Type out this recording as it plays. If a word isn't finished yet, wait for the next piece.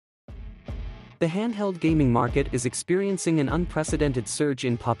The handheld gaming market is experiencing an unprecedented surge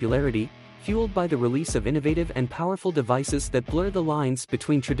in popularity, fueled by the release of innovative and powerful devices that blur the lines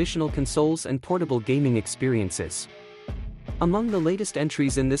between traditional consoles and portable gaming experiences. Among the latest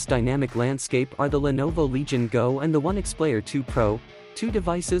entries in this dynamic landscape are the Lenovo Legion Go and the ONEXPLAYER 2 Pro, two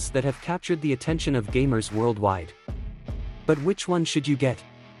devices that have captured the attention of gamers worldwide. But which one should you get?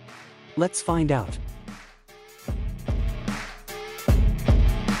 Let's find out.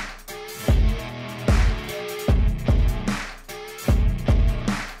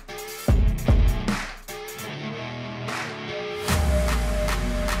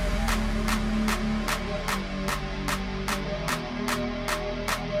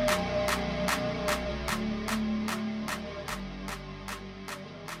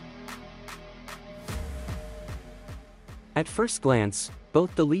 At first glance,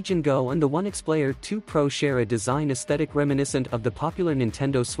 both the Legion Go and the ONEXPLAYER 2 Pro share a design aesthetic reminiscent of the popular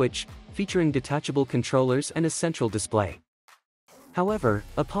Nintendo Switch, featuring detachable controllers and a central display. However,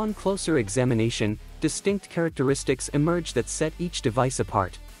 upon closer examination, distinct characteristics emerge that set each device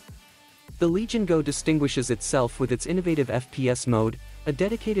apart. The Legion Go distinguishes itself with its innovative FPS mode, a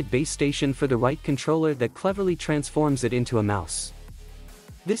dedicated base station for the right controller that cleverly transforms it into a mouse.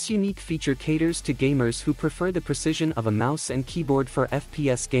 This unique feature caters to gamers who prefer the precision of a mouse and keyboard for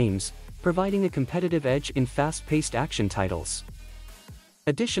FPS games, providing a competitive edge in fast-paced action titles.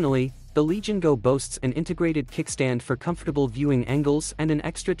 Additionally, the Legion Go boasts an integrated kickstand for comfortable viewing angles and an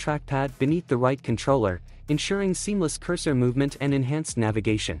extra trackpad beneath the right controller, ensuring seamless cursor movement and enhanced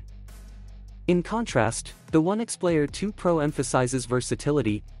navigation. In contrast, the ONEXPLAYER 2 Pro emphasizes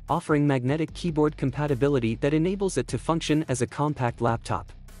versatility, offering magnetic keyboard compatibility that enables it to function as a compact laptop.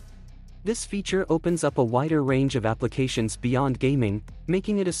 This feature opens up a wider range of applications beyond gaming,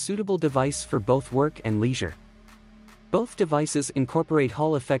 making it a suitable device for both work and leisure. Both devices incorporate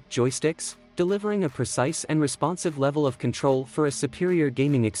Hall effect joysticks, delivering a precise and responsive level of control for a superior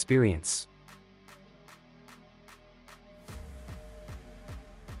gaming experience.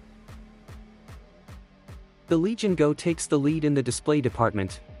 The Legion Go takes the lead in the display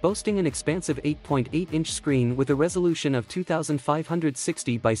department, boasting an expansive 8.8-inch screen with a resolution of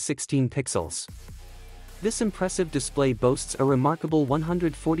 2560 by 16 pixels. This impressive display boasts a remarkable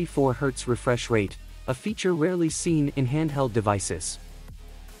 144 Hz refresh rate, a feature rarely seen in handheld devices.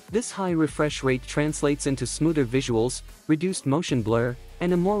 This high refresh rate translates into smoother visuals, reduced motion blur,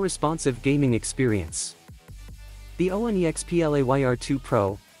 and a more responsive gaming experience. The ONEXPLAYER 2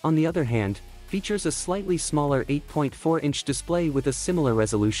 Pro, on the other hand, features a slightly smaller 8.4-inch display with a similar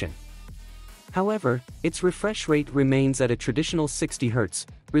resolution. However, its refresh rate remains at a traditional 60 Hz,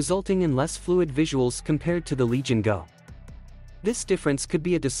 resulting in less fluid visuals compared to the Legion Go. This difference could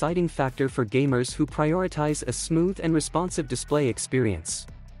be a deciding factor for gamers who prioritize a smooth and responsive display experience.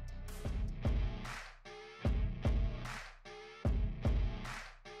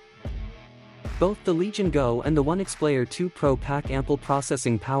 Both the Legion Go and the ONEXPLAYER 2 Pro pack ample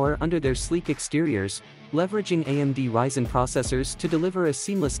processing power under their sleek exteriors, leveraging AMD Ryzen processors to deliver a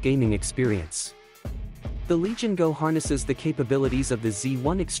seamless gaming experience. The Legion Go harnesses the capabilities of the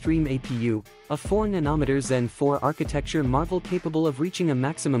Z1 Extreme APU, a 4nm Zen 4 architecture marvel capable of reaching a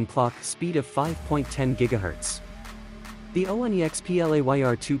maximum clock speed of 5.10 GHz. The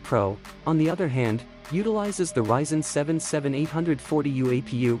ONEXPLAYER 2 Pro, on the other hand, utilizes the Ryzen 7 7840U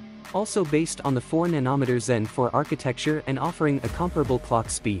APU, also based on the 4nm Zen 4 architecture and offering a comparable clock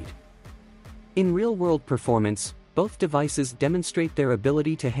speed. In real-world performance, both devices demonstrate their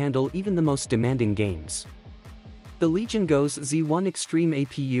ability to handle even the most demanding games. The Legion Go's Z1 Extreme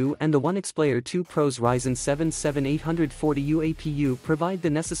APU and the ONEXPLAYER 2 Pro's Ryzen 7 7840U APU provide the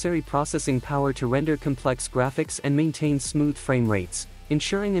necessary processing power to render complex graphics and maintain smooth frame rates,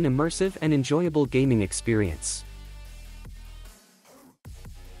 ensuring an immersive and enjoyable gaming experience.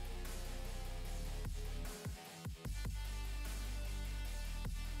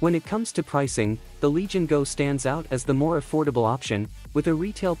 When it comes to pricing, the Legion Go stands out as the more affordable option, with a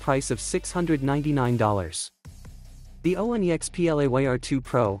retail price of $699. The ONEXPLAYER 2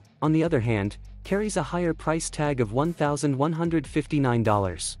 Pro, on the other hand, carries a higher price tag of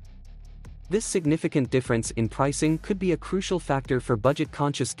 $1,159. This significant difference in pricing could be a crucial factor for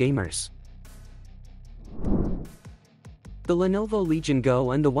budget-conscious gamers. The Lenovo Legion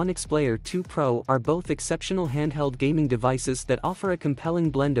Go and the ONEXPLAYER 2 Pro are both exceptional handheld gaming devices that offer a compelling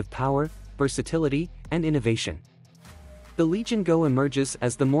blend of power, versatility, and innovation. The Legion Go emerges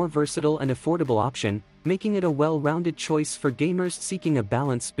as the more versatile and affordable option, making it a well-rounded choice for gamers seeking a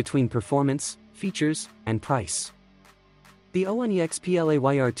balance between performance, features, and price. The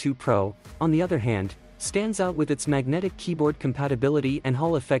ONEXPLAYER 2 Pro, on the other hand, stands out with its magnetic keyboard compatibility and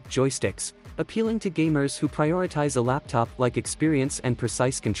Hall effect joysticks, appealing to gamers who prioritize a laptop-like experience and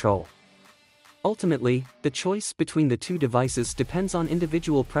precise control. Ultimately, the choice between the two devices depends on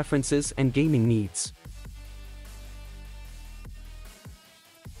individual preferences and gaming needs.